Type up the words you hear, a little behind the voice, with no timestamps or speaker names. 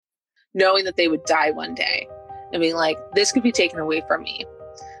knowing that they would die one day and being like, this could be taken away from me.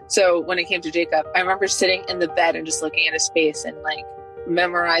 So when it came to Jacob, I remember sitting in the bed and just looking at his face and like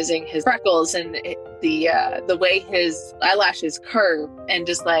memorizing his freckles and the way his eyelashes curve, and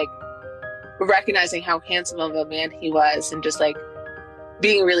just like recognizing how handsome of a man he was, and just like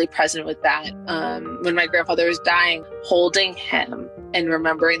being really present with that. When my grandfather was dying, holding him and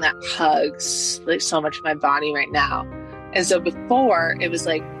remembering that hugs like so much of my body right now. And so before, it was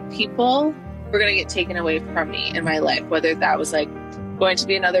like people were going to get taken away from me in my life, whether that was like going to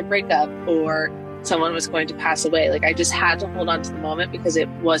be another breakup or someone was going to pass away. Like I just had to hold on to the moment because it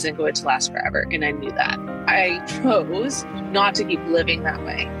wasn't going to last forever. And I knew that. I chose not to keep living that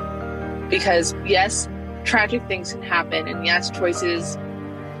way because yes, tragic things can happen. And yes, choices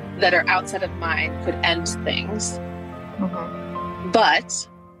that are outside of mine could end things. Mm-hmm. But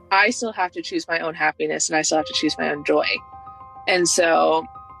I still have to choose my own happiness and I still have to choose my own joy. And so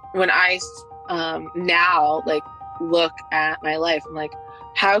when I now like look at my life, I'm like,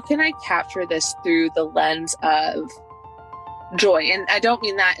 how can I capture this through the lens of joy? And I don't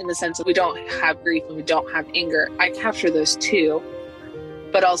mean that in the sense that we don't have grief and we don't have anger. I capture those too.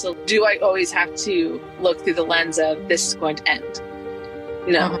 But also, do I always have to look through the lens of this is going to end?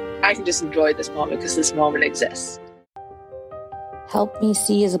 No, I can just enjoy this moment because this moment exists. Help Me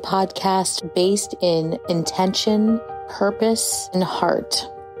See is a podcast based in intention, purpose, and heart.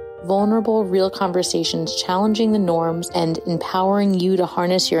 Vulnerable, real conversations challenging the norms and empowering you to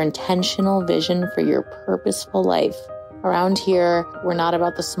harness your intentional vision for your purposeful life. Around here, we're not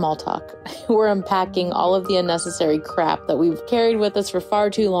about the small talk. We're unpacking all of the unnecessary crap that we've carried with us for far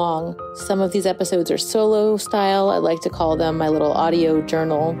too long. Some of these episodes are solo style. I like to call them my little audio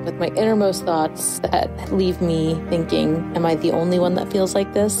journal with my innermost thoughts that leave me thinking, am I the only one that feels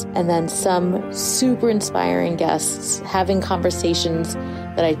like this? And then some super inspiring guests having conversations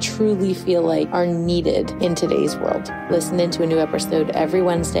that I truly feel like are needed in today's world. Listen into a new episode every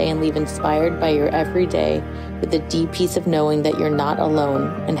Wednesday and leave inspired by your everyday with the deep peace of knowing that you're not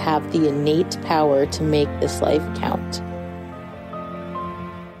alone and have the innate power to make this life count.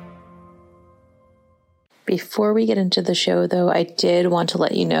 Before we get into the show, though, I did want to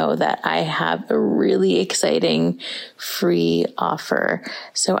let you know that I have a really exciting free offer.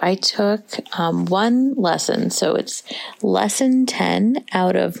 So I took one lesson. So it's lesson 10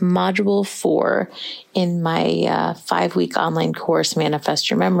 out of module 4 in my 5-week online course, Manifest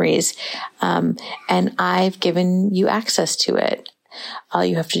Your Memories. And I've given you access to it. All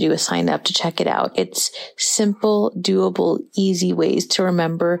you have to do is sign up to check it out. It's simple, doable, easy ways to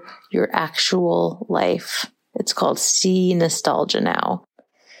remember your actual life. It's called See Nostalgia Now.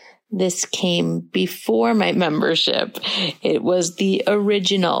 This came before my membership. It was the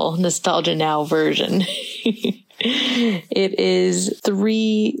original Nostalgia Now version. It is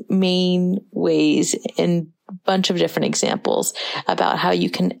 3 main ways and bunch of different examples about how you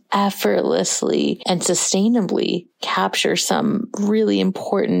can effortlessly and sustainably capture some really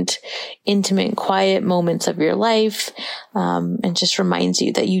important, intimate, quiet moments of your life, and just reminds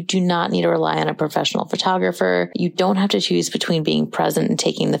you that you do not need to rely on a professional photographer. You don't have to choose between being present and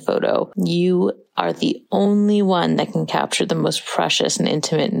taking the photo. You are the only one that can capture the most precious and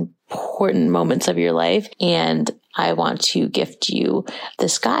intimate and important moments of your life. And I want to gift you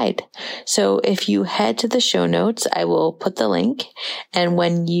this guide. So if you head to the show notes, I will put the link. And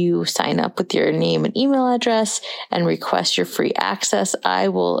when you sign up with your name and email address and request your free access, I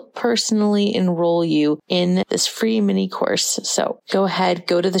will personally enroll you in this free mini course. So go ahead,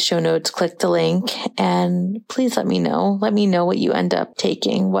 go to the show notes, click the link, and please let me know. Let me know what you end up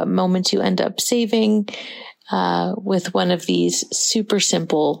taking, what moments you end up saving with one of these super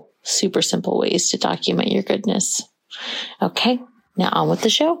simple ways to document your goodness. Okay, now on with the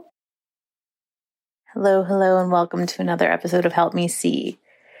show. Hello, and welcome to another episode of Help Me See.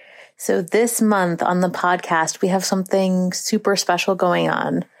 So this month on the podcast, we have something super special going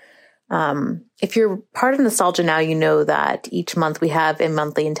on. If you're part of Nostalgia Now, you know that each month we have a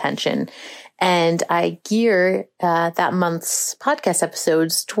monthly intention. And I gear that month's podcast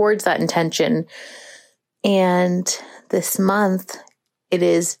episodes towards that intention. And this month, it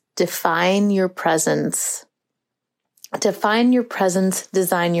is define your presence. Define your presence,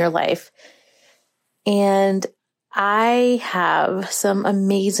 design your life. And I have some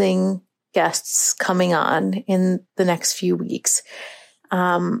amazing guests coming on in the next few weeks.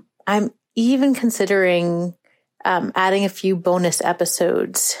 I'm even considering adding a few bonus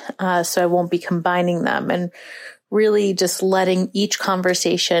episodes, so I won't be combining them, and really just letting each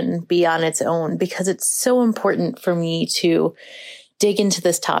conversation be on its own, because it's so important for me to dig into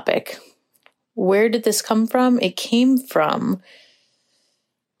this topic. Where did this come from? It came from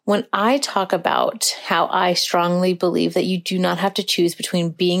when I talk about how I strongly believe that you do not have to choose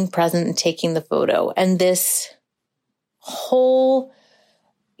between being present and taking the photo, and this whole,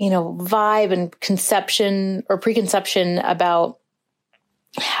 vibe and conception or preconception about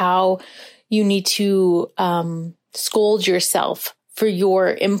how you need to scold yourself for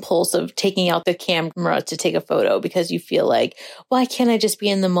your impulse of taking out the camera to take a photo because you feel like, why can't I just be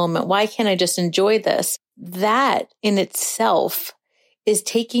in the moment? Why can't I just enjoy this? That in itself is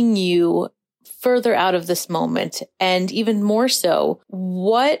taking you further out of this moment. And even more so,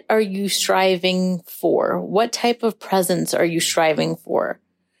 what are you striving for? What type of presence are you striving for?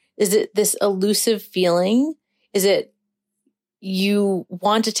 Is it this elusive feeling? Is it you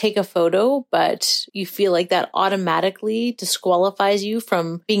want to take a photo, but you feel like that automatically disqualifies you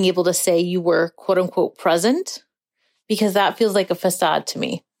from being able to say you were quote unquote present? Because that feels like a facade to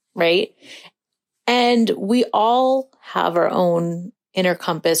me, right? And we all have our own inner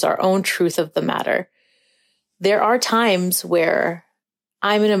compass, our own truth of the matter. There are times where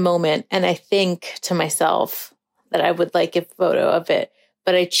I'm in a moment and I think to myself that I would like a photo of it,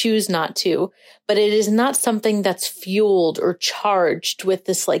 but I choose not to. But it is not something that's fueled or charged with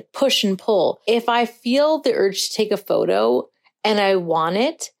this like push and pull. If I feel the urge to take a photo and I want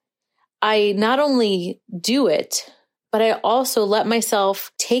it, I not only do it, but I also let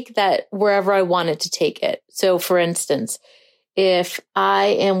myself take that wherever I wanted to take it. So for instance, if I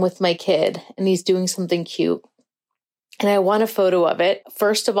am with my kid and he's doing something cute and I want a photo of it,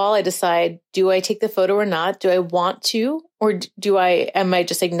 first of all, I decide, do I take the photo or not? Do I want to? Or am I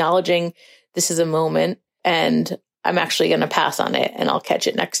just acknowledging this is a moment and I'm actually going to pass on it and I'll catch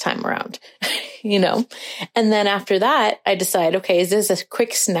it next time around, And then after that, I decide, okay, is this a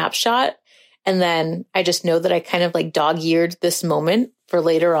quick snapshot? And then I just know that I kind of like dog-eared this moment for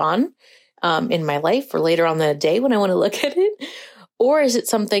later on in my life, for later on in the day when I want to look at it. Or is it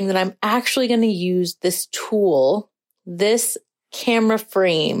something that I'm actually going to use this tool, this camera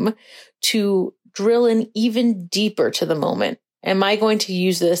frame, to drill in even deeper to the moment? Am I going to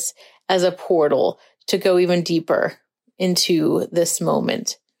use this as a portal to go even deeper into this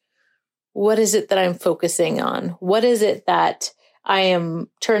moment? What is it that I'm focusing on? What is it that I am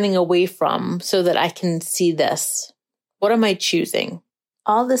turning away from so that I can see this? What am I choosing?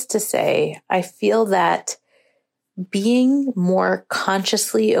 All this to say, I feel that being more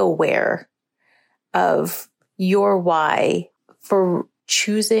consciously aware of your why for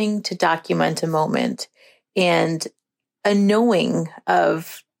choosing to document a moment and a knowing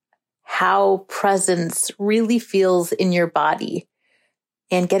of how presence really feels in your body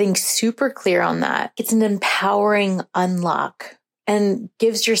and getting super clear on that, it's an empowering unlock and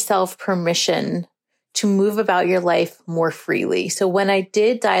gives yourself permission to move about your life more freely. So when I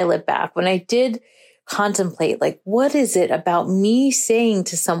did dial it back, when I did contemplate, like, what is it about me saying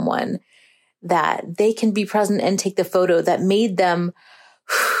to someone that they can be present and take the photo that made them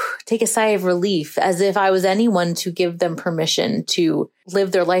take a sigh of relief, as if I was anyone to give them permission to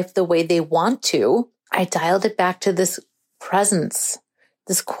live their life the way they want to? I dialed it back to this presence,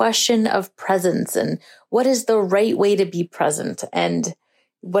 this question of presence, and what is the right way to be present and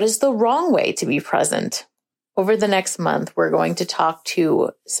what is the wrong way to be present. Over the next month, we're going to talk to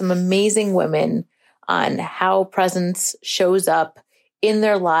some amazing women on how presence shows up in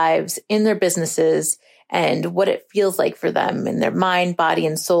their lives, in their businesses, and what it feels like for them in their mind, body,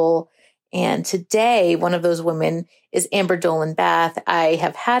 and soul. And today, one of those women is Amber Dolan-Bath. I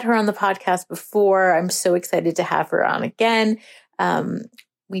have had her on the podcast before. I'm so excited to have her on again.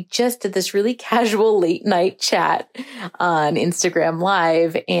 We just did this really casual late night chat on Instagram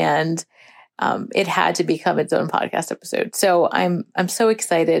Live, and it had to become its own podcast episode. So I'm so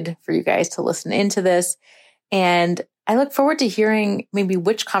excited for you guys to listen into this. And I look forward to hearing maybe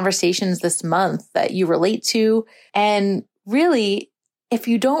which conversations this month that you relate to. And really, if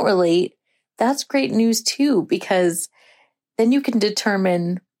you don't relate, that's great news too, because then you can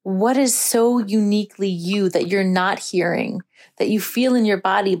determine what is so uniquely you that you're not hearing, that you feel in your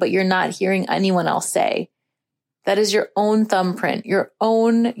body, but you're not hearing anyone else say. That is your own thumbprint, your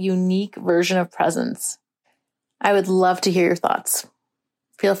own unique version of presence. I would love to hear your thoughts.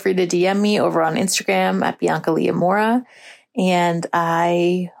 Feel free to DM me over on Instagram at Bianca Leamora, and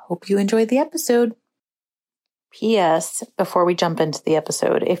I hope you enjoyed the episode. P.S. Before we jump into the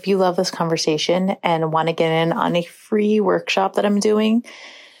episode, if you love this conversation and want to get in on a free workshop that I'm doing,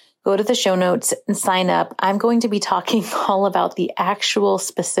 go to the show notes and sign up. I'm going to be talking all about the actual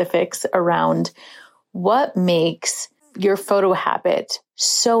specifics around what makes your photo habit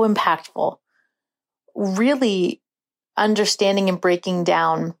so impactful. Really understanding and breaking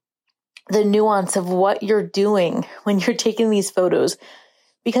down the nuance of what you're doing when you're taking these photos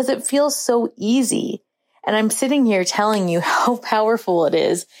because it feels so easy. And I'm sitting here telling you how powerful it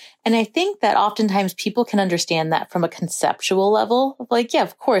is. And I think that oftentimes people can understand that from a conceptual level of like, yeah,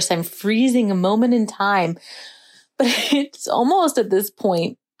 of course, I'm freezing a moment in time. But it's almost at this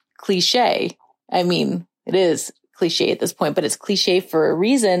point cliche. I mean, it is cliche at this point, but it's cliche for a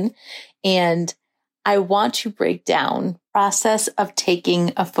reason. And I want to break down the process of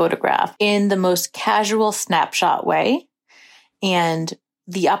taking a photograph in the most casual snapshot way and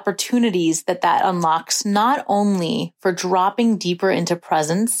the opportunities that unlocks, not only for dropping deeper into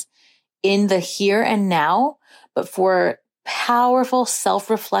presence in the here and now, but for powerful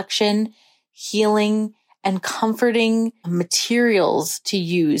self-reflection, healing, and comforting materials to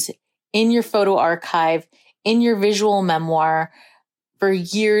use in your photo archive, in your visual memoir for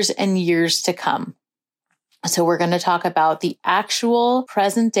years and years to come. So we're going to talk about the actual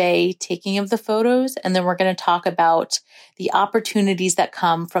present day taking of the photos. And then we're going to talk about the opportunities that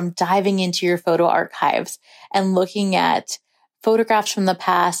come from diving into your photo archives and looking at photographs from the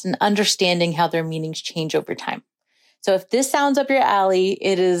past and understanding how their meanings change over time. So if this sounds up your alley,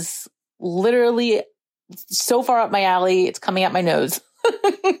 it is literally so far up my alley, it's coming out my nose.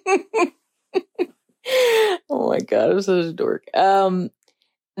 Oh my God, I'm such a dork.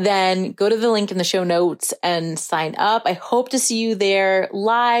 Then go to the link in the show notes and sign up. I hope to see you there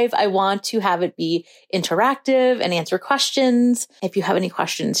live. I want to have it be interactive and answer questions. If you have any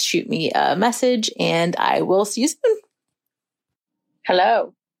questions, shoot me a message and I will see you soon.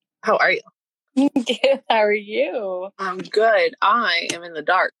 Hello. How are you? Good. How are you? I'm good. I am in the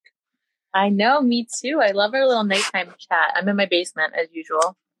dark. I know. Me too. I love our little nighttime chat. I'm in my basement as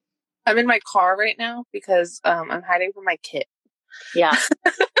usual. I'm in my car right now because I'm hiding from my kid. Yeah.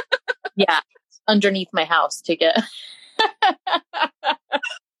 Yeah. Underneath my house to get.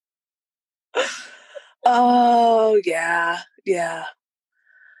 Oh, yeah. Yeah.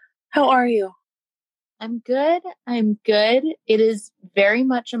 How are you? I'm good. I'm good. It is very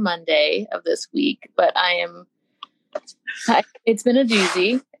much a Monday of this week, but it's been a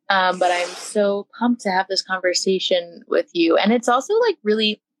doozy. But I'm so pumped to have this conversation with you. And it's also like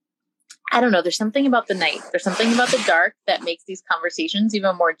really, I don't know, there's something about the night. There's something about the dark that makes these conversations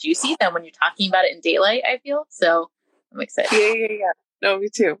even more juicy than when you're talking about it in daylight, I feel. So I'm excited. Yeah. No, me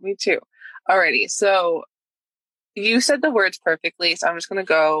too. Alrighty. So you said the words perfectly. So I'm just going to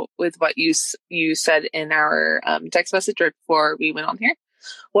go with what you said in our text message right before we went on here.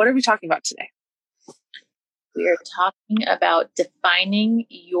 What are we talking about today? We are talking about defining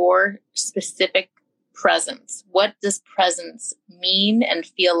your specific presence. What does presence mean and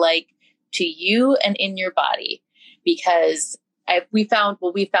feel like to you and in your body? Because we found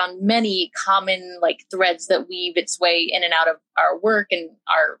many common like threads that weave its way in and out of our work and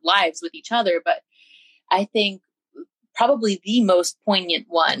our lives with each other. But I think probably the most poignant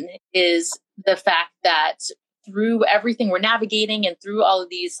one is the fact that through everything we're navigating and through all of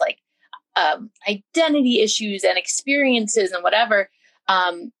these like identity issues and experiences and whatever,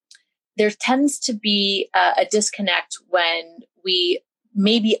 there tends to be a disconnect when we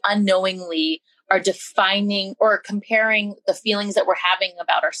maybe unknowingly are defining or comparing the feelings that we're having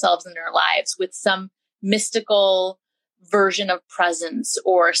about ourselves and our lives with some mystical version of presence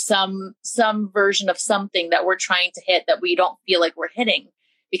or some version of something that we're trying to hit that we don't feel like we're hitting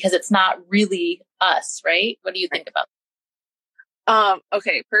because it's not really us, right? What do you think about that?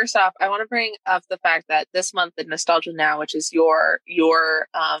 Okay, first off, I want to bring up the fact that this month in Nostalgia Now, which is your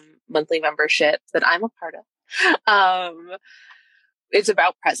monthly membership that I'm a part of, it's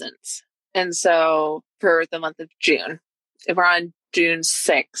about presence. And so for the month of June, we're on June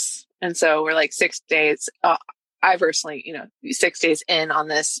 6th. And so we're like 6 days, I personally, 6 days in on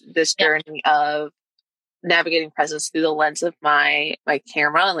this journey of navigating presence through the lens of my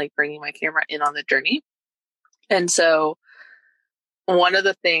camera and like bringing my camera in on the journey. And so one of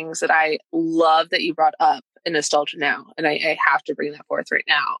the things that I love that you brought up in Nostalgia Now, and I have to bring that forth right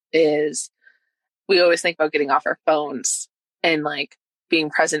now, is we always think about getting off our phones and like being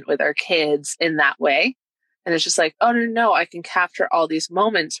present with our kids in that way. And it's just like, oh, no, I can capture all these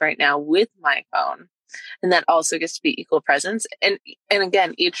moments right now with my phone. And that also gets to be equal presence. And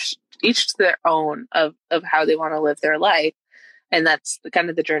again, each to their own of how they want to live their life. And that's the kind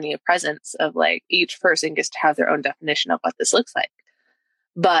of the journey of presence of like each person gets to have their own definition of what this looks like.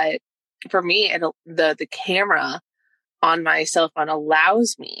 But for me, the camera on my cell phone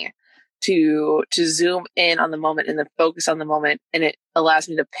allows me to zoom in on the moment and then focus on the moment. And it allows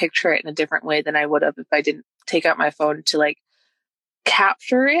me to picture it in a different way than I would have if I didn't take out my phone to like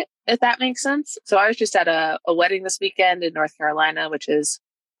capture it, if that makes sense. So I was just at a wedding this weekend in North Carolina, which is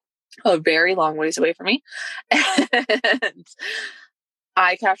a very long ways away from me. And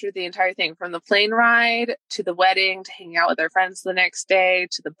I captured the entire thing from the plane ride to the wedding to hanging out with our friends the next day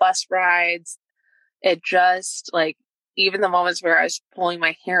to the bus rides. It just like, even the moments where I was pulling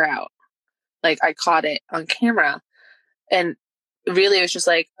my hair out, like I caught it on camera. And really it was just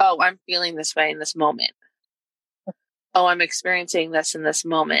like, oh, I'm feeling this way in this moment. Oh, I'm experiencing this in this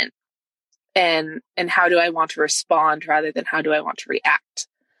moment. And how do I want to respond rather than how do I want to react?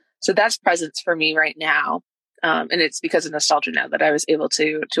 So that's presence for me right now. And it's because of nostalgia now that I was able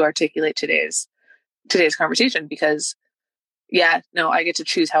to articulate today's conversation, because yeah, no, I get to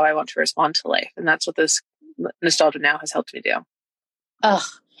choose how I want to respond to life. And that's what this nostalgia now has helped me do. Oh,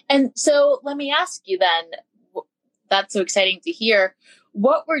 and so let me ask you then, that's so exciting to hear.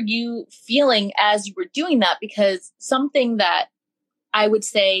 What were you feeling as you were doing that? Because something that I would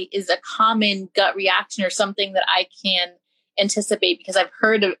say is a common gut reaction, or something that I can anticipate because I've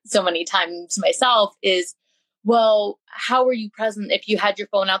heard it so many times myself, is, well, how were you present if you had your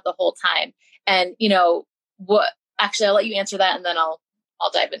phone out the whole time? And what, actually, I'll let you answer that and then I'll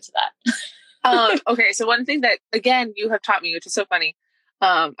dive into that. Okay. So one thing that, again, you have taught me, which is so funny.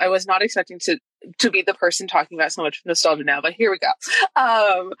 I was not expecting to be the person talking about so much nostalgia now, but here we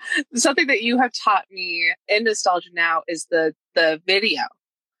go. Something that you have taught me in nostalgia now is the video.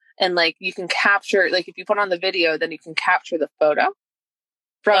 And like, you can capture, like if you put on the video, then you can capture the photo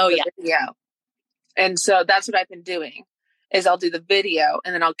from the video. And so that's what I've been doing, is I'll do the video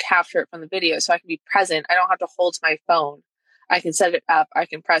and then I'll capture it from the video so I can be present. I don't have to hold my phone. I can set it up. I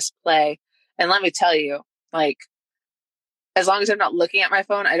can press play. And let me tell you, like, as long as I'm not looking at my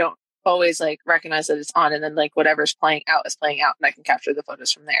phone, I don't always like recognize that it's on, and then like whatever's playing out is playing out and I can capture the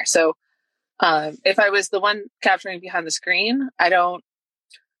photos from there. So if I was the one capturing behind the screen,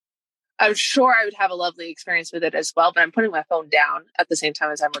 I'm sure I would have a lovely experience with it as well, but I'm putting my phone down at the same time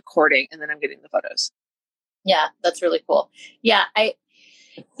as I'm recording, and then I'm getting the photos. Yeah, that's really cool. Yeah. I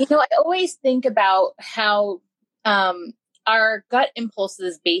always think about how our gut impulse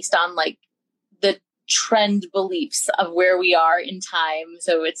is based on like the trend beliefs of where we are in time.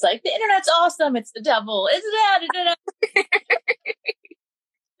 So it's like, the internet's awesome. It's the devil. It's that.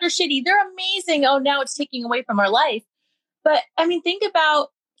 They're shitty. They're amazing. Oh, now it's taking away from our life. But I mean, think about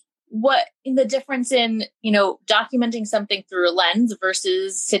what the difference in, documenting something through a lens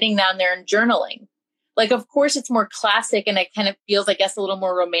versus sitting down there and journaling. Like, of course, it's more classic and it kind of feels, I guess, a little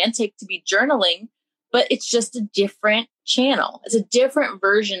more romantic to be journaling, but it's just a different channel. It's a different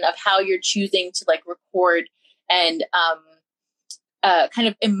version of how you're choosing to like record and kind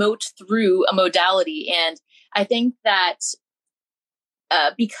of emote through a modality. And I think that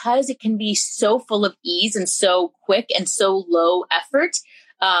because it can be so full of ease and so quick and so low effort,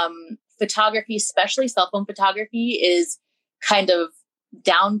 photography, especially cell phone photography, is kind of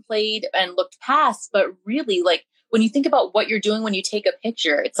downplayed and looked past. But really, like, when you think about what you're doing when you take a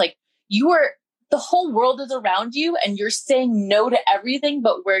picture, it's like the whole world is around you and you're saying no to everything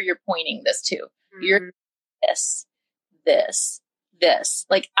but where you're pointing this to. Mm-hmm. You're this.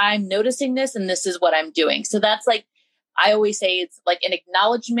 Like, I'm noticing this and this is what I'm doing. So that's like, I always say it's like an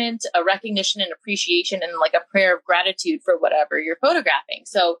acknowledgement, a recognition and appreciation, and like a prayer of gratitude for whatever you're photographing.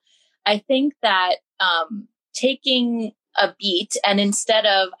 So I think that taking a beat, and instead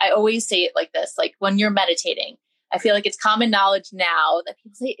of, I always say it like this, like when you're meditating, I feel like it's common knowledge now that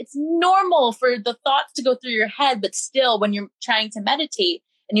people say it's normal for the thoughts to go through your head, but still when you're trying to meditate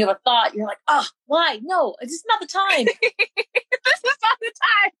and you have a thought, you're like, oh, why? No, this is not the time. This is not the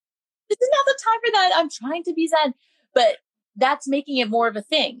time. This is not the time for that. I'm trying to be Zen. But that's making it more of a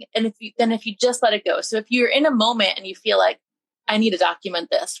thing. And if you just let it go. So if you're in a moment and you feel like, I need to document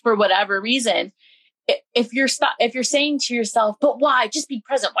this for whatever reason, if you're saying to yourself, but why? Just be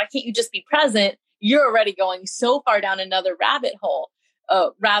present. Why can't you just be present? You're already going so far down another rabbit hole.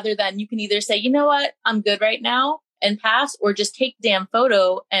 Rather than, you can either say, you know what, I'm good right now and pass, or just take the damn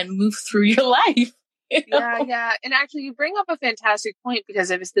photo and move through your life. Yeah. And actually, you bring up a fantastic point,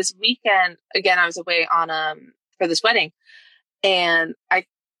 because it was this weekend. Again, I was away on for this wedding, and I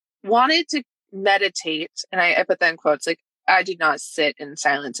wanted to meditate, and I put that in quotes. Like, I do not sit in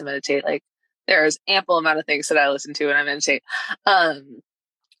silence and meditate. Like, there's ample amount of things that I listen to when I meditate.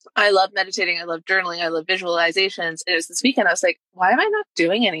 I love meditating. I love journaling. I love visualizations. And it was this weekend. I was like, why am I not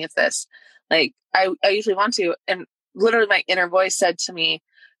doing any of this? Like, I usually want to. And literally my inner voice said to me,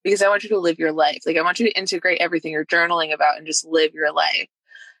 because I want you to live your life. Like, I want you to integrate everything you're journaling about and just live your life.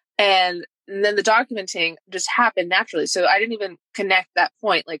 And then the documenting just happened naturally. So I didn't even connect that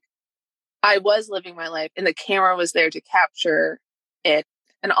point. Like, I was living my life and the camera was there to capture it.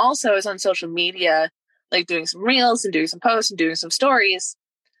 And also I was on social media, like doing some reels and doing some posts and doing some stories.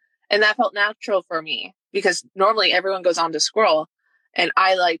 And that felt natural for me, because normally everyone goes on to scroll. And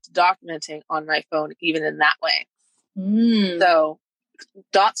I liked documenting on my phone, even in that way. So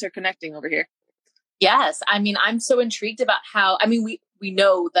dots are connecting over here. Yes. I mean, I'm so intrigued about how, I mean, we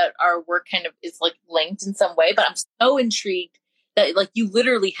know that our work kind of is like linked in some way, but I'm so intrigued that like you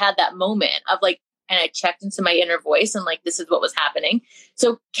literally had that moment of like, and I checked into my inner voice and like, this is what was happening.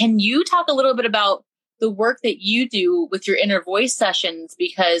 So can you talk a little bit about the work that you do with your inner voice sessions?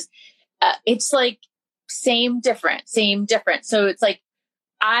 Because it's like same, different. So it's like,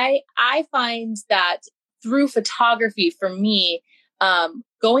 I find that through photography for me,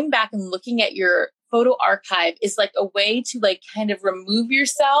 going back and looking at your photo archive is like a way to like kind of remove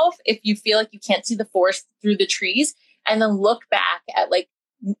yourself if you feel like you can't see the forest through the trees, and then look back at like,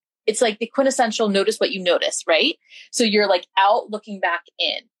 it's like the quintessential notice what you notice, right? So you're like out looking back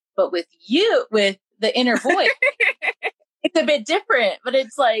in, but with the inner voice, it's a bit different, but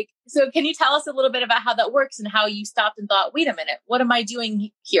it's like, so can you tell us a little bit about how that works and how you stopped and thought, wait a minute, what am I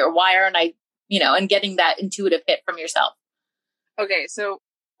doing here? Why aren't I, and getting that intuitive hit from yourself? Okay. So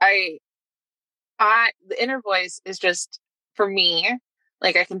the inner voice is just for me,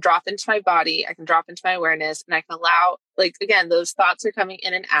 like I can drop into my body, I can drop into my awareness, and I can allow, like, again, those thoughts are coming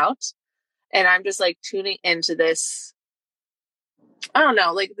in and out. And I'm just like tuning into this, I don't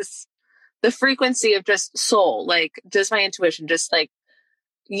know, like the frequency of just soul, like just my intuition, just like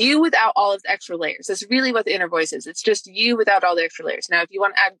you without all of the extra layers. That's really what the inner voice is. It's just you without all the extra layers. Now, if you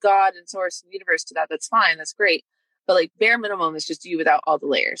want to add God and source and universe to that, that's fine. That's great. But like bare minimum is just you without all the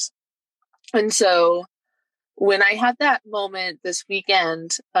layers. And so when I had that moment this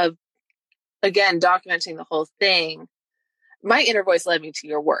weekend of, again, documenting the whole thing, my inner voice led me to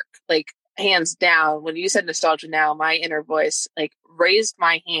your work. Like, hands down, when you said nostalgia now, my inner voice like raised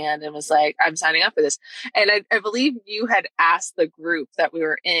my hand and was like, I'm signing up for this. And I believe you had asked the group that we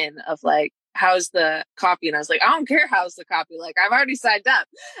were in of like, how's the copy? And I was like, I don't care how's the copy. Like, I've already signed up.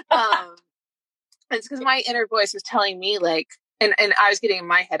 It's because my inner voice was telling me like, and I was getting in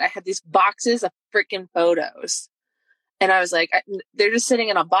my head, I had these boxes of freaking photos. And I was like, they're just sitting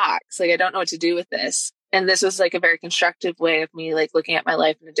in a box. Like, I don't know what to do with this. And this was like a very constructive way of me like looking at my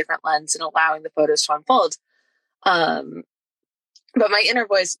life in a different lens and allowing the photos to unfold. But my inner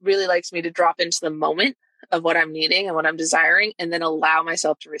voice really likes me to drop into the moment of what I'm needing and what I'm desiring, and then allow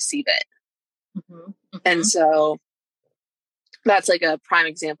myself to receive it. Mm-hmm. Mm-hmm. And so that's like a prime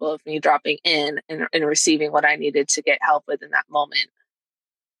example of me dropping in and receiving what I needed to get help with in that moment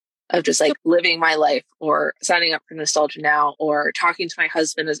of just like living my life, or signing up for nostalgia now, or talking to my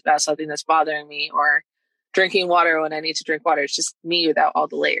husband about something that's bothering me, or drinking water when I need to drink water. It's just me without all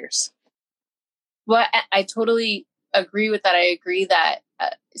the layers. Well, I totally agree with that. I agree that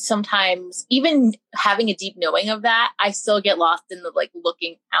sometimes even having a deep knowing of that, I still get lost in the like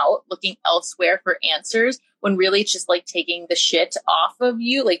looking elsewhere for answers, when really it's just like taking the shit off of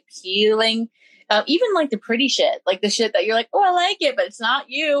you, like peeling. Even like the pretty shit, like the shit that you're like, oh, I like it, but it's not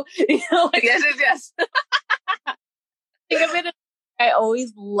you. Like, yes. Think of it. I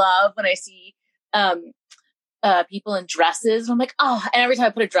always love when I see people in dresses. And I'm like, oh, and every time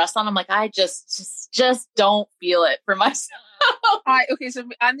I put a dress on, I'm like, I just don't feel it for myself. Okay, so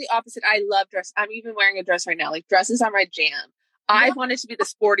I'm the opposite. I love dress. I'm even wearing a dress right now. Like, dresses are my jam. I wanted to be the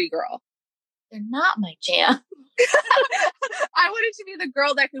sporty girl. They're not my jam. I wanted to be the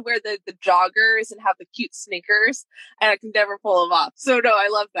girl that could wear the joggers and have the cute sneakers, and I could never pull them off. So no, I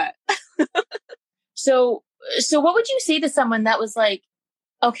love that. So what would you say to someone that was like,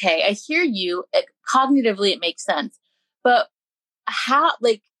 okay, I hear you. Cognitively, it makes sense, but how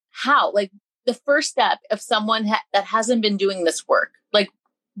the first step of someone that hasn't been doing this work, like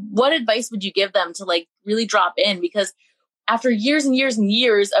what advice would you give them to like really drop in? Because after years and years and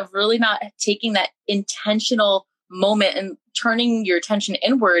years of really not taking that intentional moment and turning your attention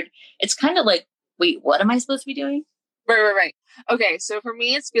inward, it's kind of like, wait, what am I supposed to be doing? Right. Okay, so for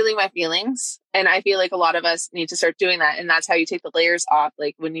me, it's feeling my feelings. And I feel like a lot of us need to start doing that. And that's how you take the layers off.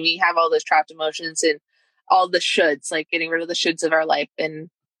 Like when we have all those trapped emotions and all the shoulds, like getting rid of the shoulds of our life. And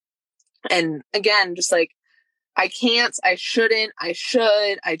again, just like, I can't, I shouldn't, I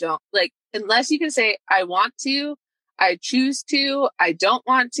should, I don't, like, unless you can say, I want to, I choose to, I don't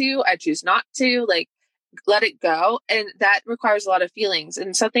want to, I choose not to, like, let it go. And that requires a lot of feelings.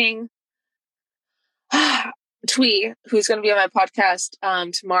 And something, Twee, who's going to be on my podcast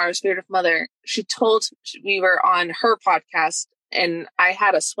tomorrow, Spirit of Mother, we were on her podcast, and I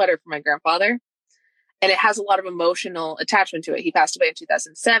had a sweater for my grandfather, and it has a lot of emotional attachment to it. He passed away in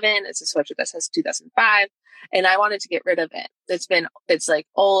 2007. It's a sweater that says 2005, and I wanted to get rid of it. It's like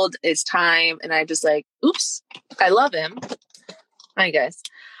old, it's time, and I just like, oops, I love him. Hi guys.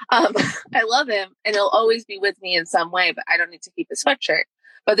 Um, I love him and he'll always be with me in some way, but I don't need to keep his sweatshirt.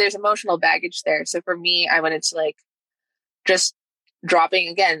 But there's emotional baggage there. So for me, I went into like just dropping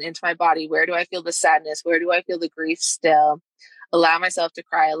again into my body. Where do I feel the sadness? Where do I feel the grief still? Allow myself to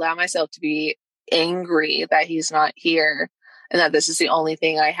cry, allow myself to be angry that he's not here and that this is the only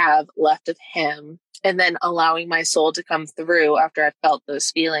thing I have left of him. And then allowing my soul to come through after I felt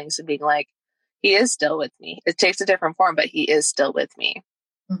those feelings and being like, he is still with me. It takes a different form, but he is still with me.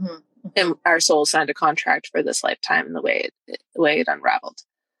 Mm-hmm. And our soul signed a contract for this lifetime and the way it unraveled.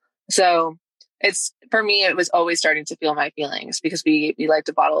 So it's, for me, it was always starting to feel my feelings because we like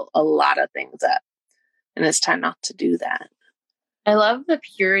to bottle a lot of things up, and it's time not to do that. I love the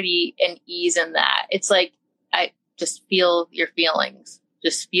purity and ease in that. It's like, I just feel your feelings,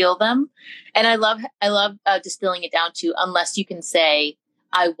 just feel them. And I love distilling it down to, unless you can say,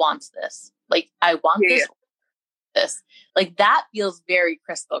 I want this, like, I want this, like that feels very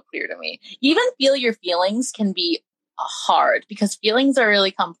crystal clear to me. Even feel your feelings can be hard because feelings are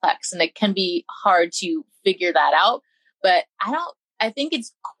really complex and it can be hard to figure that out. But I think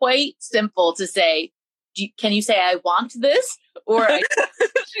it's quite simple to say, can you say, I want this? Or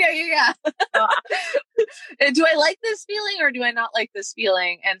yeah. Do I like this feeling or do I not like this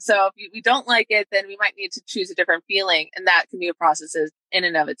feeling? And so if we don't like it, then we might need to choose a different feeling. And that can be a process in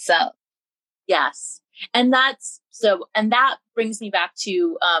and of itself. Yes. And that brings me back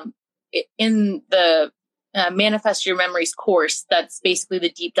to, in the Manifest Your Memories course, that's basically the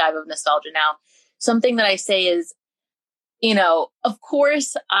deep dive of nostalgia now. Something that I say is, of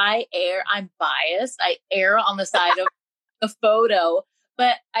course I'm biased. I err on the side of the photo,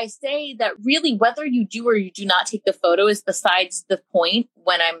 but I say that really whether you do or you do not take the photo is besides the point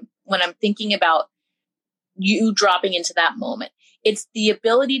when I'm thinking about you dropping into that moment. It's the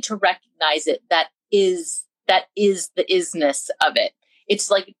ability to recognize it that is the isness of it. It's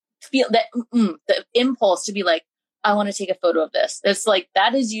like feel that the impulse to be like, I want to take a photo of this. It's like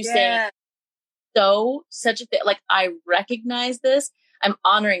that is you saying such a thing. Like, I recognize this. I'm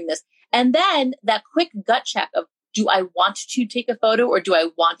honoring this. And then that quick gut check of, do I want to take a photo or do I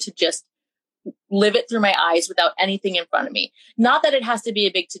want to just live it through my eyes without anything in front of me? Not that it has to be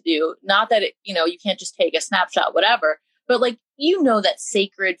a big to do. Not that it, you can't just take a snapshot, whatever. But like, that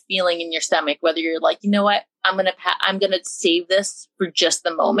sacred feeling in your stomach, whether you're like, you know what, I'm going to save this for just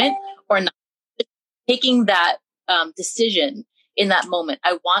the moment, or not. Taking that decision in that moment.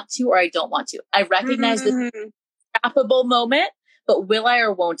 I want to, or I don't want to. I recognize this affable moment, but will I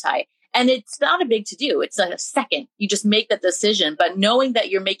or won't I? And it's not a big to do. It's like a second. You just make that decision, but knowing that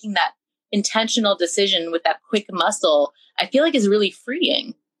you're making that intentional decision with that quick muscle, I feel like is really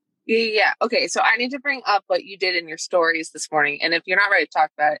freeing. Yeah. Okay. So I need to bring up what you did in your stories this morning. And if you're not ready to talk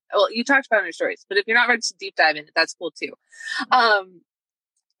about it, well, you talked about it in your stories, but if you're not ready to deep dive in it, that's cool too.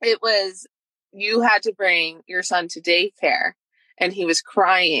 It was, you had to bring your son to daycare and he was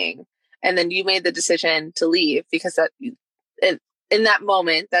crying. And then you made the decision to leave because in that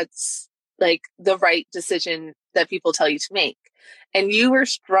moment, that's like the right decision that people tell you to make. And you were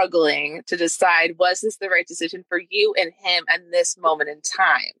struggling to decide, was this the right decision for you and him at this moment in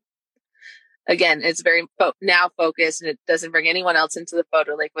time? Again, it's very now focused and it doesn't bring anyone else into the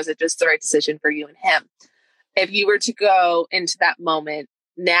photo. Like, was it just the right decision for you and him? If you were to go into that moment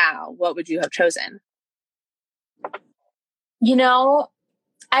now, what would you have chosen?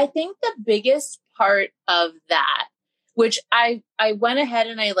 I think the biggest part of that, which I went ahead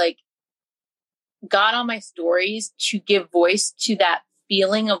and I got on my stories to give voice to that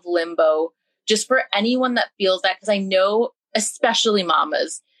feeling of limbo, just for anyone that feels that, because I know especially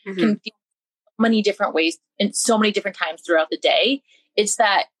mamas can feel many different ways and so many different times throughout the day. It's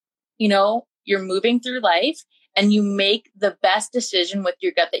that, you're moving through life and you make the best decision with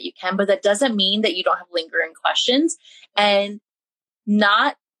your gut that you can, but that doesn't mean that you don't have lingering questions. And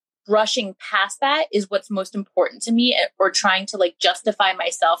not brushing past that is what's most important to me, or trying to justify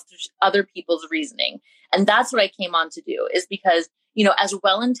myself through other people's reasoning. And that's what I came on to do, is because, as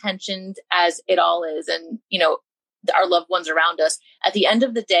well-intentioned as it all is, and, our loved ones around us, at the end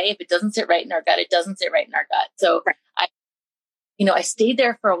of the day, if it doesn't sit right in our gut, it doesn't sit right in our gut. So I stayed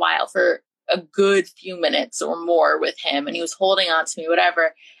there for a while, for a good few minutes or more with him, and he was holding on to me,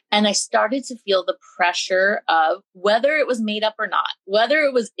 whatever. And I started to feel the pressure of, whether it was made up or not, whether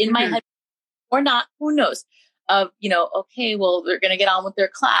it was in my head or not, who knows, of, okay, well, they're going to get on with their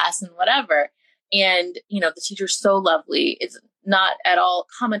class and whatever. And, the teacher's so lovely. It's not at all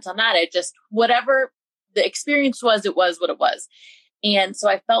comment on that. It just, whatever the experience was, it was what it was. And so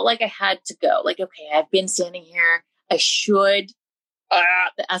I felt like I had to go. Like, okay, I've been standing here. I should,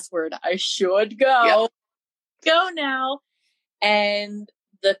 the S word, I should go, go now. And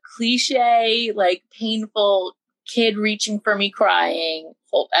the cliche, like painful kid reaching for me crying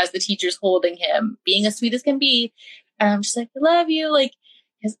as the teacher's holding him, being as sweet as can be. And I'm just like, I love you. Like,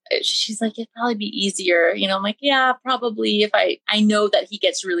 she's like, it'd probably be easier. You know, I'm like, yeah, probably if I know that he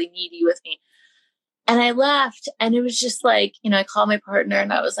gets really needy with me. And I left, and it was just like, you know, I called my partner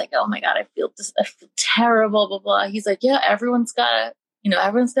and I was like, oh my God, I feel terrible, blah, blah. He's like, yeah, everyone's got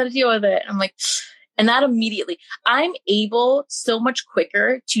to deal with it. And I'm like, and that immediately, I'm able so much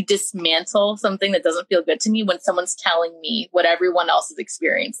quicker to dismantle something that doesn't feel good to me when someone's telling me what everyone else's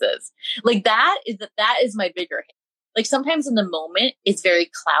experience is. Like that is my bigger hit. Like sometimes in the moment, it's very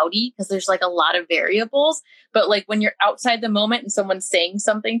cloudy because there's like a lot of variables. But like when you're outside the moment and someone's saying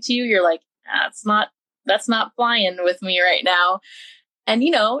something to you, you're like, that's not flying with me right now. And,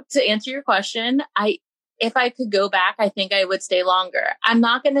 you know, to answer your question, if I could go back, I think I would stay longer. I'm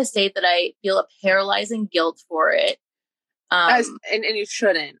not going to say that I feel a paralyzing guilt for it. And you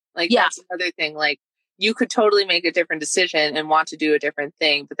shouldn't. Like, yeah. That's another thing. Like, you could totally make a different decision and want to do a different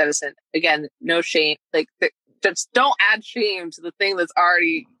thing, but that isn't, again, no shame. Like, just don't add shame to the thing that's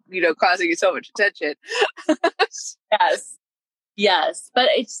already, you know, causing you so much attention. Yes. But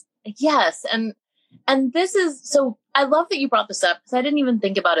yes. And this is, so I love that you brought this up because I didn't even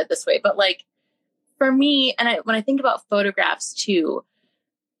think about it this way, but like for me, and when I think about photographs too,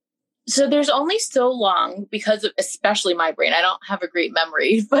 so there's only so long because of, especially my brain, I don't have a great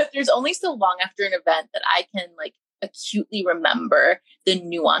memory, but there's only so long after an event that I can like acutely remember the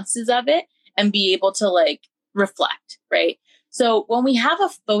nuances of it and be able to like reflect. Right. So when we have a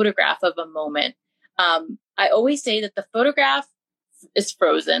photograph of a moment, I always say that the photograph is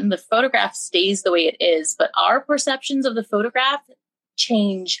frozen. The photograph stays the way it is, but our perceptions of the photograph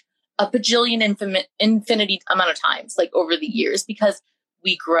change a bajillion infinity amount of times, like over the years, because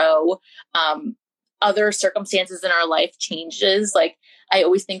we grow. Other circumstances in our life changes. Like I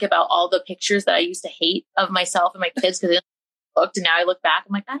always think about all the pictures that I used to hate of myself and my kids because I looked, and now I look back,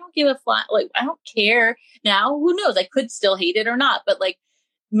 I'm like, I don't give a flat. Like I don't care now. Who knows? I could still hate it or not, but like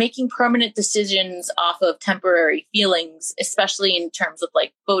making permanent decisions off of temporary feelings, especially in terms of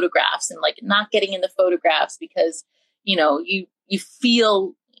like photographs and like not getting in the photographs because, you know, you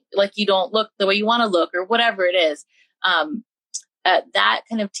feel like you don't look the way you want to look or whatever it is. That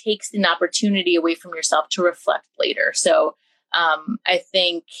kind of takes an opportunity away from yourself to reflect later. So I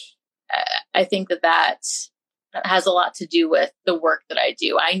think that has a lot to do with the work that I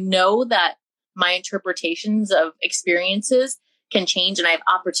do. I know that my interpretations of experiences can change and I have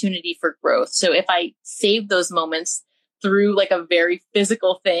opportunity for growth. So if I save those moments through like a very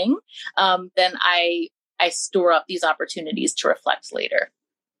physical thing, then I store up these opportunities to reflect later.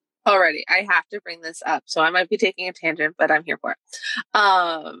 Alrighty, I have to bring this up. So I might be taking a tangent, but I'm here for it.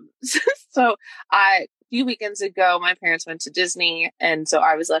 So a few weekends ago, my parents went to Disney. And so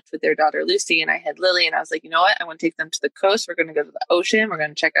I was left with their daughter, Lucy, and I had Lily. And I was like, you know what? I want to take them to the coast. We're going to go to the ocean. We're going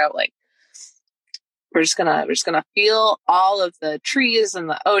to check out like, we're just gonna feel all of the trees and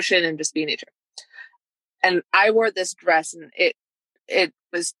the ocean and just be in nature. And I wore this dress and it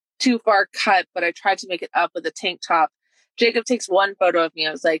was too far cut, but I tried to make it up with a tank top. Jacob takes one photo of me.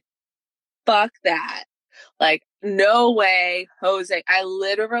 I was like, fuck that. Like, no way, Jose. I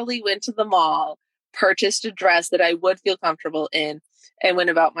literally went to the mall, purchased a dress that I would feel comfortable in, and went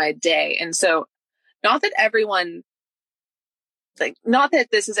about my day. And so, not that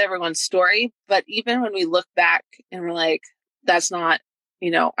this is everyone's story, but even when we look back and we're like, that's not, you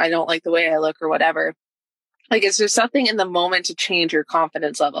know, I don't like the way I look or whatever. Like, is there something in the moment to change your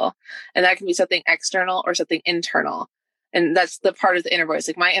confidence level? And that can be something external or something internal. And that's the part of the inner voice.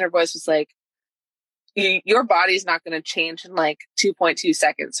 Like my inner voice was like, your body's not going to change in like 2.2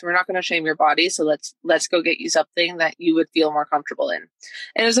 seconds. We're not going to shame your body. So let's go get you something that you would feel more comfortable in.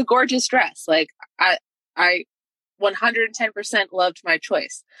 And it was a gorgeous dress. Like I 110% loved my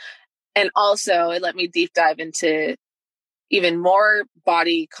choice. And also it let me deep dive into even more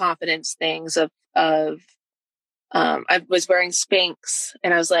body confidence things I was wearing Spanx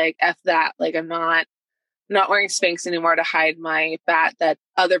and I was like, F that. Like I'm not wearing Spanx anymore to hide my fat that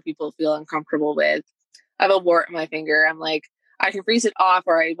other people feel uncomfortable with. I have a wart in my finger. I'm like, I can freeze it off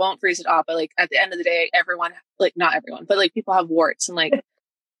or I won't freeze it off. But like at the end of the day, everyone, like not everyone, but like people have warts and like,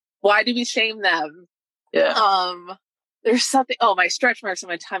 why do we shame them? Yeah. There's something, my stretch marks on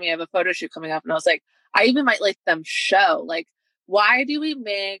my tummy. I have a photo shoot coming up and I was like, I even might let them show. Like, why do we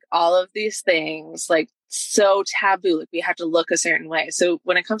make all of these things like so taboo? Like we have to look a certain way. So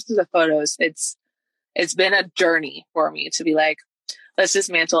when it comes to the photos, it's been a journey for me to be like, let's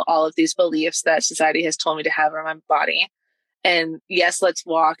dismantle all of these beliefs that society has told me to have around my body And yes, let's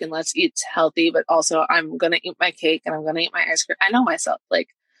walk and let's eat healthy, but also I'm going to eat my cake and I'm going to eat my ice cream. I know myself, like,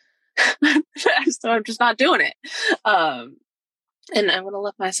 so I'm just not doing it. And I'm going to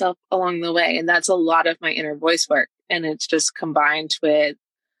love myself along the way. And that's a lot of my inner voice work. And it's just combined with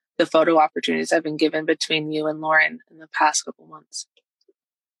the photo opportunities I've been given between you and Lauren in the past couple months.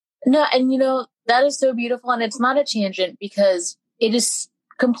 No, and that is so beautiful. And it's not a tangent because it is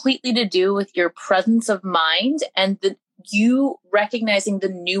completely to do with your presence of mind and you recognizing the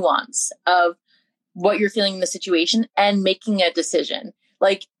nuance of what you're feeling in the situation and making a decision.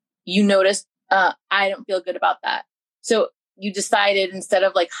 Like you noticed, I don't feel good about that. So you decided, instead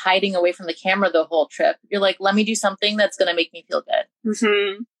of like hiding away from the camera the whole trip, you're like, let me do something that's going to make me feel good.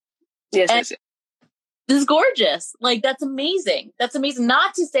 Mm-hmm. Yes. This is gorgeous. Like, that's amazing. That's amazing.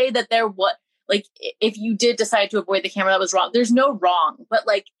 Not to say that if you did decide to avoid the camera, that was wrong. There's no wrong, but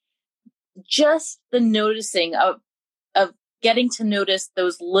like just the noticing of getting to notice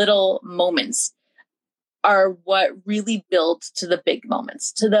those little moments are what really build to the big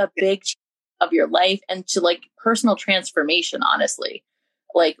moments, to the big of your life and to like personal transformation, honestly.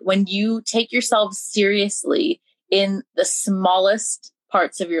 Like when you take yourself seriously in the smallest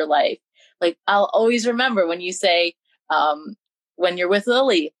parts of your life, like I'll always remember when you say, when you're with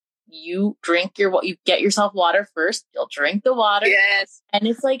Lily, you get yourself water first, you'll drink the water. Yes. And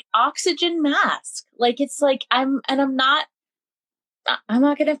it's like oxygen mask. Like, it's like, I'm not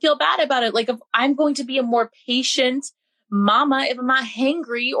going to feel bad about it. Like, if I'm going to be a more patient mama if I'm not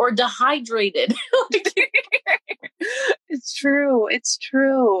hangry or dehydrated. It's true. It's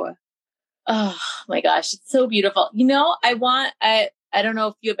true. Oh my gosh. It's so beautiful. I don't know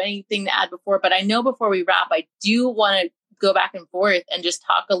if you have anything to add before, but I know before we wrap, I do want to go back and forth and just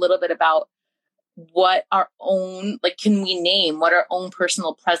talk a little bit about what our own, like, can we name what our own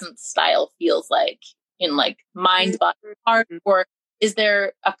personal presence style feels like in like mind, body, heart, or is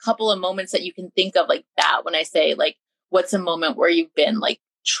there a couple of moments that you can think of like that when I say like, what's a moment where you've been like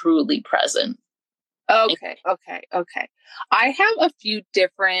truly present? Okay. I have a few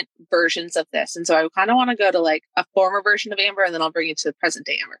different versions of this. And so I kind of want to go to like a former version of Amber, and then I'll bring you to the present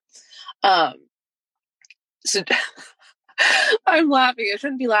day Amber. So I'm laughing. I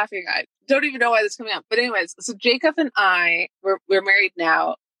shouldn't be laughing. I don't even know why this is coming up. But anyways, so Jacob and we're married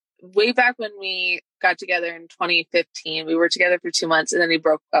now. Way back when we got together in 2015, we were together for 2 months, and then he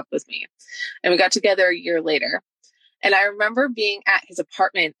broke up with me. And we got together a year later. And I remember being at his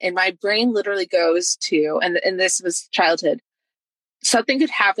apartment, and my brain literally goes to, and this was childhood, something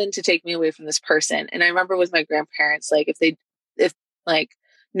could happen to take me away from this person. And I remember with my grandparents, like if like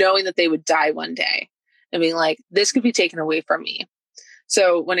knowing that they would die one day and being like, this could be taken away from me.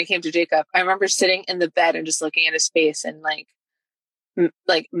 So when it came to Jacob, I remember sitting in the bed and just looking at his face and like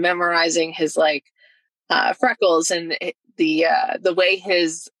memorizing his freckles and the way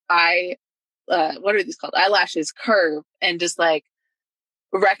his what are these called? Eyelashes curve, and just like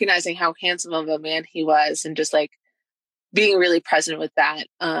recognizing how handsome of a man he was, and just like being really present with that.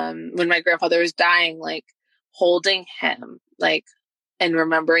 When my grandfather was dying, like holding him, like, and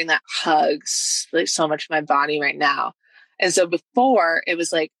remembering that hugs like so much of my body right now. And so before, it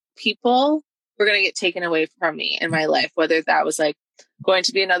was like people were going to get taken away from me in my life, whether that was like going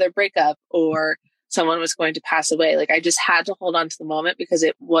to be another breakup or someone was going to pass away. Like I just had to hold on to the moment because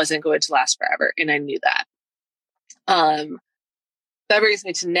it wasn't going to last forever. And I knew that. That brings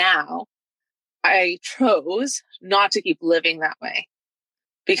me to now. I chose not to keep living that way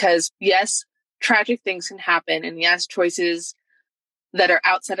because yes, tragic things can happen. And yes, choices that are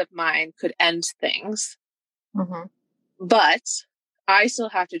outside of mine could end things. Mm-hmm. But I still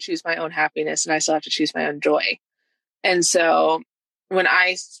have to choose my own happiness, and I still have to choose my own joy. And so when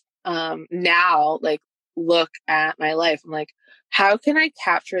I now like look at my life, I'm like, how can I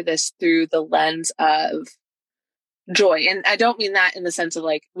capture this through the lens of joy? And I don't mean that in the sense of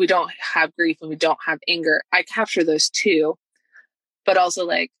like, we don't have grief and we don't have anger. I capture those too, but also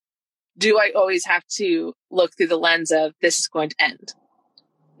like, do I always have to look through the lens of this is going to end?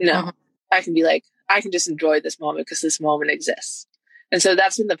 No, Mm-hmm. I can be like, I can just enjoy this moment because this moment exists. And so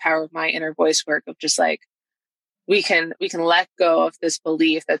that's been the power of my inner voice work of just like, we can let go of this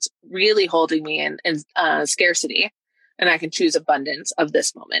belief that's really holding me in scarcity, and I can choose abundance of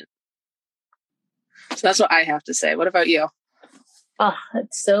this moment. So that's what I have to say. What about you? Oh,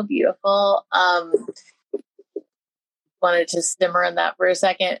 it's so beautiful. Wanted to simmer in that for a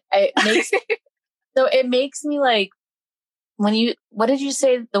second. It makes me like, what did you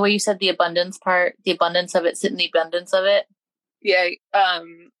say? The way you said the abundance part, the abundance of it, sit in the abundance of it. Yeah.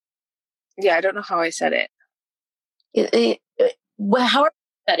 Yeah. I don't know how I said it. How I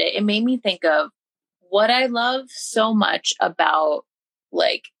said it, it made me think of what I love so much about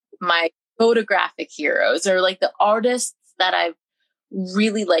like my photographic heroes or like the artists that I've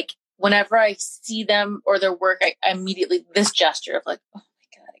really like, whenever I see them or their work, I immediately, this gesture of like, oh my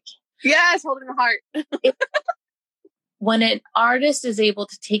God, I can't. Yes, holding the heart. When an artist is able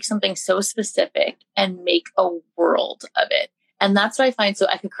to take something so specific and make a world of it. And that's what I find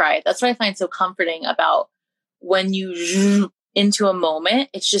I could cry. That's what I find so comforting about when you into a moment.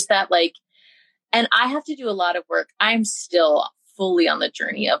 It's just that like, and I have to do a lot of work. I'm still fully on the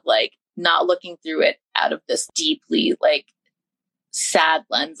journey of like not looking through it out of this deeply like sad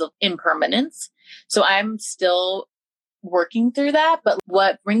lens of impermanence. So I'm still working through that. But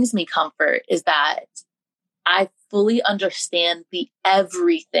what brings me comfort is that I fully understand the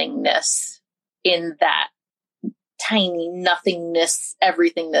everythingness in that tiny nothingness,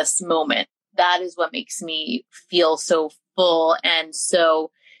 everythingness moment. That is what makes me feel so full. And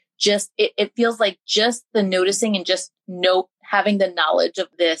so just, it feels like just the noticing and just having the knowledge of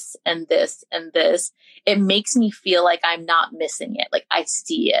this and this and this, it makes me feel like I'm not missing it. Like I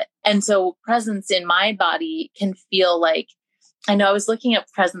see it. And so presence in my body can feel like, I know I was looking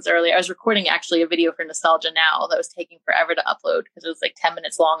at presence earlier. I was recording actually a video for Nostalgia Now that was taking forever to upload because it was like 10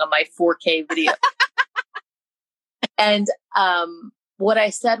 minutes long on my 4K video. And what I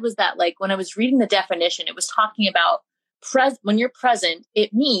said was that like when I was reading the definition, it was talking about when you're present,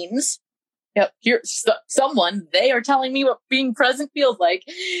 it means they are telling me what being present feels like.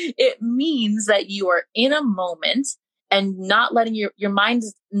 It means that you are in a moment and not letting your mind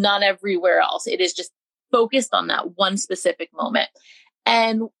is not everywhere else. It is just focused on that one specific moment.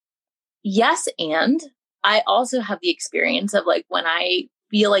 And yes, and I also have the experience of like when I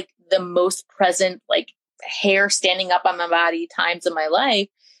feel like the most present, like hair standing up on my body times in my life,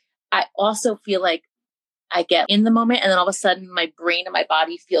 I also feel like I get in the moment and then all of a sudden my brain and my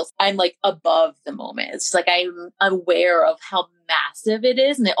body feels I'm like above the moment. It's like I'm aware of how massive it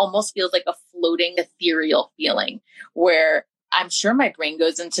is. And it almost feels like a floating ethereal feeling where I'm sure my brain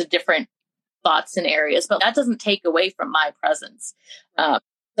goes into different thoughts and areas, but that doesn't take away from my presence. So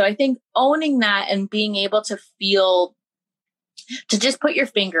I think owning that and being able to feel, to just put your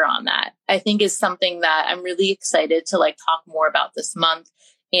finger on that, I think is something that I'm really excited to like talk more about this month.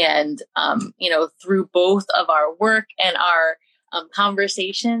 And, through both of our work and our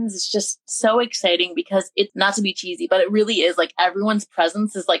conversations, it's just so exciting because it's not to be cheesy, but it really is like everyone's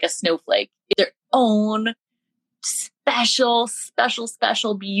presence is like a snowflake, their own special,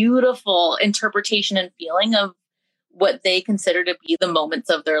 beautiful interpretation and feeling of what they consider to be the moments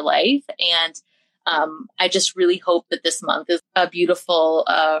of their life. And I just really hope that this month is a beautiful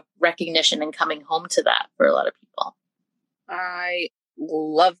recognition and coming home to that for a lot of people. I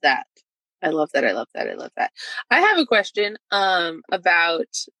love that. I love that. I have a question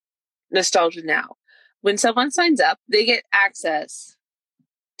about Nostalgia Now. When someone signs up, they get access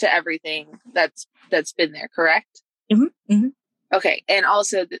to everything that's been there, correct? Mm-hmm. Mm-hmm. Okay. And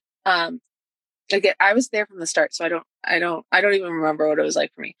also, again, I was there from the start, so I don't even remember what it was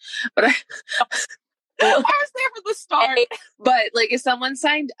like for me. But I was there from the start. But like, if someone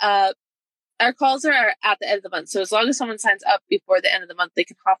signed up, our calls are at the end of the month. So as long as someone signs up before the end of the month, they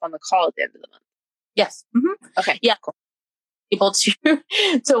can hop on the call at the end of the month. Yes. Mm-hmm. Okay. Yeah. Cool. Able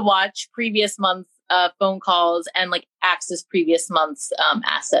to watch previous months phone calls and like access previous months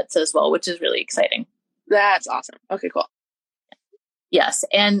assets as well, which is really exciting. That's awesome. Okay, cool. Yes.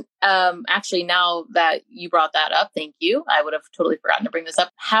 And actually, now that you brought that up, thank you. I would have totally forgotten to bring this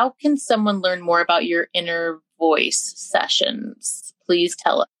up. How can someone learn more about your inner voice sessions? Please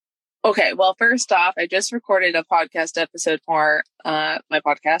tell us. Okay. Well, first off, I just recorded a podcast episode for my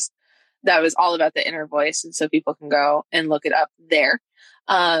podcast that was all about the inner voice. And so people can go and look it up there.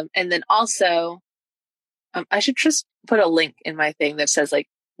 And then also, I should just put a link in my thing that says like,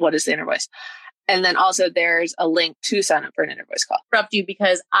 what is the inner voice? And then also there's a link to sign up for an inner voice call. Interrupt you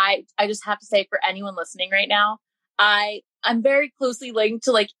because I just have to say for anyone listening right now, I'm very closely linked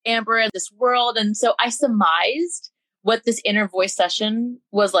to like Amber and this world. And so I surmised what this inner voice session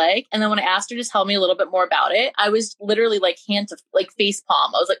was like. And then when I asked her to tell me a little bit more about it, I was literally like hand to like face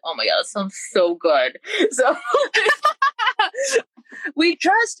palm. I was like, oh my God, that sounds so good. So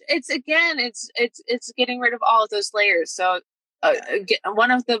it's getting rid of all of those layers. So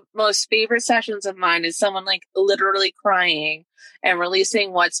one of the most favorite sessions of mine is someone like literally crying and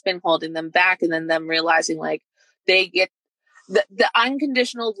releasing what's been holding them back. And then them realizing like they get the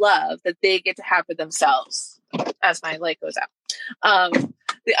unconditional love that they get to have for themselves as my light goes out.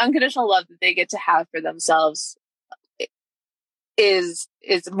 The unconditional love that they get to have for themselves is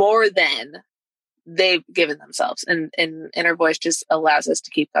more than they've given themselves. And inner voice just allows us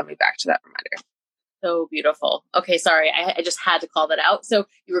to keep coming back to that reminder. So beautiful. Okay, sorry. I just had to call that out. So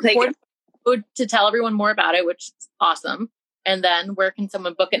you recorded to tell everyone more about it, which is awesome. And then where can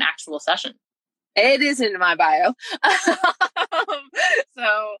someone book an actual session? It is in my bio.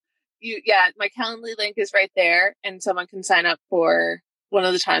 So my Calendly link is right there, and someone can sign up for one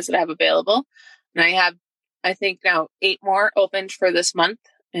of the times that I have available. And I have, I think now 8 more opened for this month.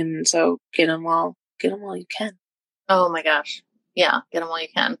 And so get them while you can. Oh my gosh. Yeah. Get them while you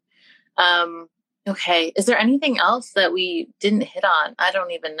can. Okay. Is there anything else that we didn't hit on? I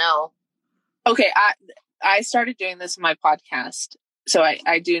don't even know. Okay. I started doing this in my podcast. So I'm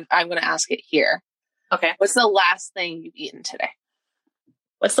going to ask it here. Okay. What's the last thing you've eaten today?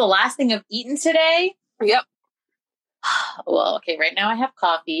 What's the last thing I've eaten today? Yep. Well, okay. Right now I have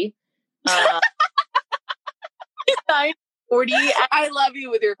coffee. 9:40. I love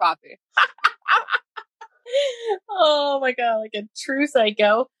you with your coffee. Oh my God. Like a true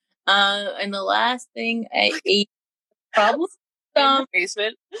psycho. And the last thing I ate probably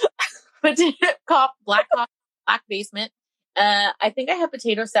basement. black coffee, black basement. I think I have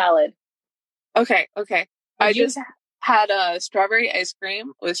potato salad. Okay. I just had a strawberry ice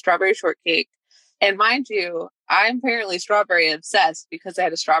cream with strawberry shortcake. And mind you, I'm apparently strawberry obsessed because I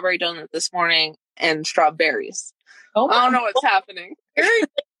had a strawberry donut this morning and strawberries. I don't know what's happening.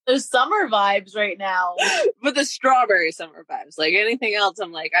 There's summer vibes right now. But the strawberry summer vibes. Like anything else,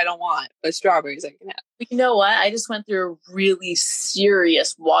 I'm like, I don't want. But strawberries I can have. You know what? I just went through a really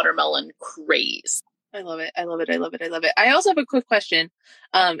serious watermelon craze. I love it. I also have a quick question,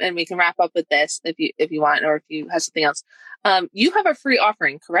 and we can wrap up with this if you want, or if you have something else. You have a free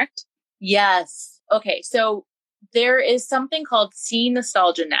offering, correct? Yes. Okay. So there is something called See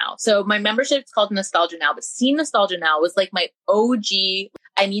Nostalgia Now. So my membership is called Nostalgia Now, but See Nostalgia Now was like my OG.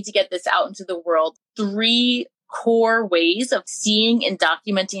 I need to get this out into the world. 3 core ways of seeing and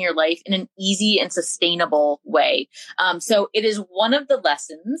documenting your life in an easy and sustainable way. So it is one of the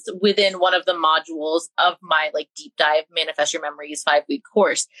lessons within one of the modules of my like deep dive Manifest Your Memories 5-week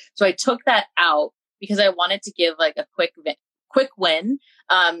course. So I took that out because I wanted to give like a quick win,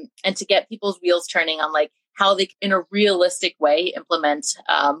 and to get people's wheels turning on like how they, in a realistic way, implement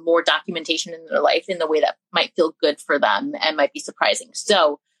more documentation in their life in the way that might feel good for them and might be surprising.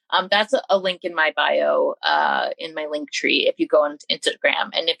 So that's a link in my bio, in my link tree, if you go on Instagram.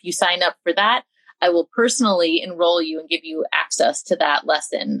 And if you sign up for that, I will personally enroll you and give you access to that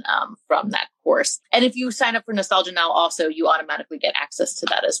lesson from that course. And if you sign up for Nostalgia Now, also, you automatically get access to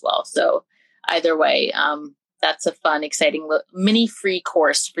that as well. So either way, that's a fun, exciting mini free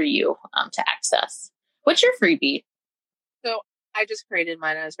course for you to access. What's your freebie? So I just created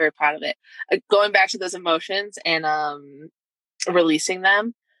mine. I was very proud of it. Going back to those emotions and releasing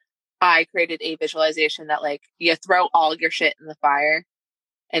them, I created a visualization that like you throw all your shit in the fire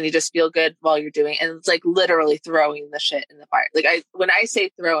and you just feel good while you're doing it. And it's like literally throwing the shit in the fire. Like when I say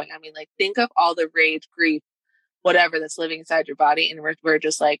throwing, I mean like think of all the rage, grief, whatever that's living inside your body. And we're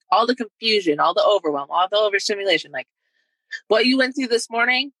just like all the confusion, all the overwhelm, all the overstimulation, like what you went through this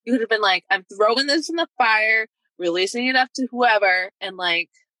morning, you would have been like, I'm throwing this in the fire, releasing it up to whoever, and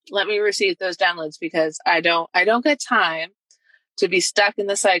like, let me receive those downloads because I don't get time to be stuck in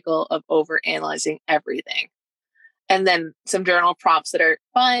the cycle of over analyzing everything. And then some journal prompts that are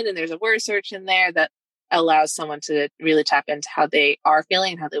fun, and there's a word search in there that allows someone to really tap into how they are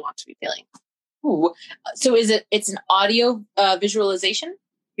feeling and how they want to be feeling. Ooh. So it's an audio visualization?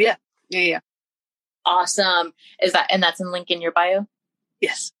 Yeah. Awesome. And that's in link in your bio?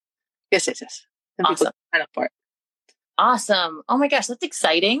 Yes. And awesome. People sign up for it. Awesome. Oh my gosh, that's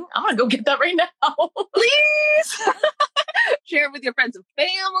exciting. I'm going to go get that right now. Please. Share it with your friends and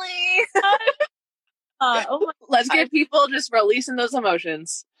family. Let's get people just releasing those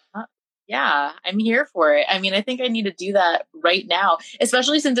emotions. Yeah, I'm here for it. I mean, I think I need to do that right now,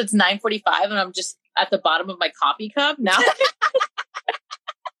 especially since it's 9:45 and I'm just at the bottom of my coffee cup now.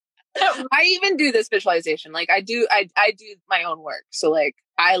 I even do this visualization. Like I do my own work. So like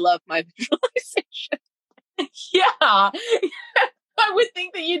I love my visualization. Yeah. I would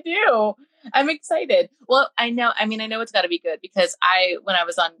think that you do. I'm excited. Well, I know it's got to be good because when I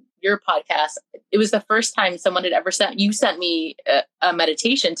was on your podcast, it was the first time someone had ever sent me a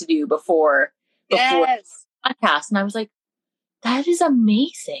meditation to do before yes. the podcast. And I was like, that is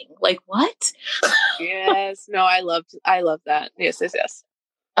amazing. Like what? Yes. No, I love that. Yes.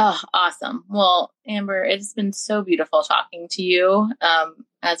 Oh, awesome. Well, Amber, it's been so beautiful talking to you.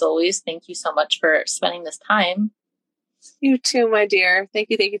 As always, thank you so much for spending this time. You too, my dear. Thank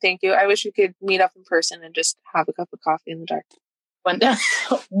you. I wish we could meet up in person and just have a cup of coffee in the dark.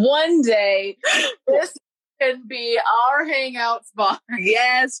 One day. can be our hangout spot.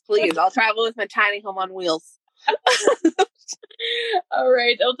 Yes, please. I'll travel with my tiny home on wheels. All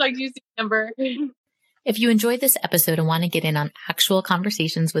right. I'll talk to you soon, Amber. If you enjoyed this episode and want to get in on actual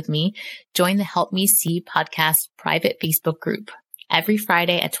conversations with me, join the Help Me See podcast private Facebook group. Every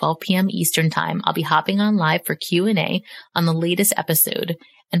Friday at 12 p.m. Eastern Time, I'll be hopping on live for Q&A on the latest episode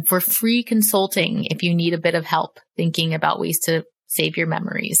and for free consulting if you need a bit of help thinking about ways to save your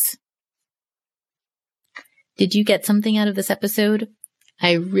memories. Did you get something out of this episode?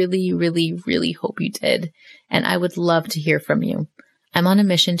 I really, really, really hope you did, and I would love to hear from you. I'm on a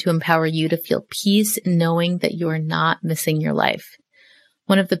mission to empower you to feel peace knowing that you are not missing your life.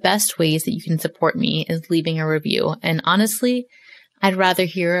 One of the best ways that you can support me is leaving a review, and honestly, I'd rather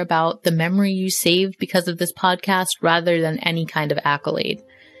hear about the memory you saved because of this podcast rather than any kind of accolade.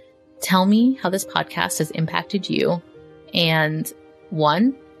 Tell me how this podcast has impacted you, and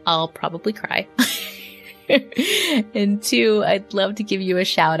 1, I'll probably cry. And 2, I'd love to give you a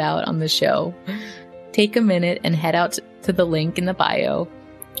shout out on the show. Take a minute and head out to the link in the bio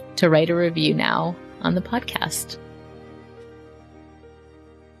to write a review now on the podcast.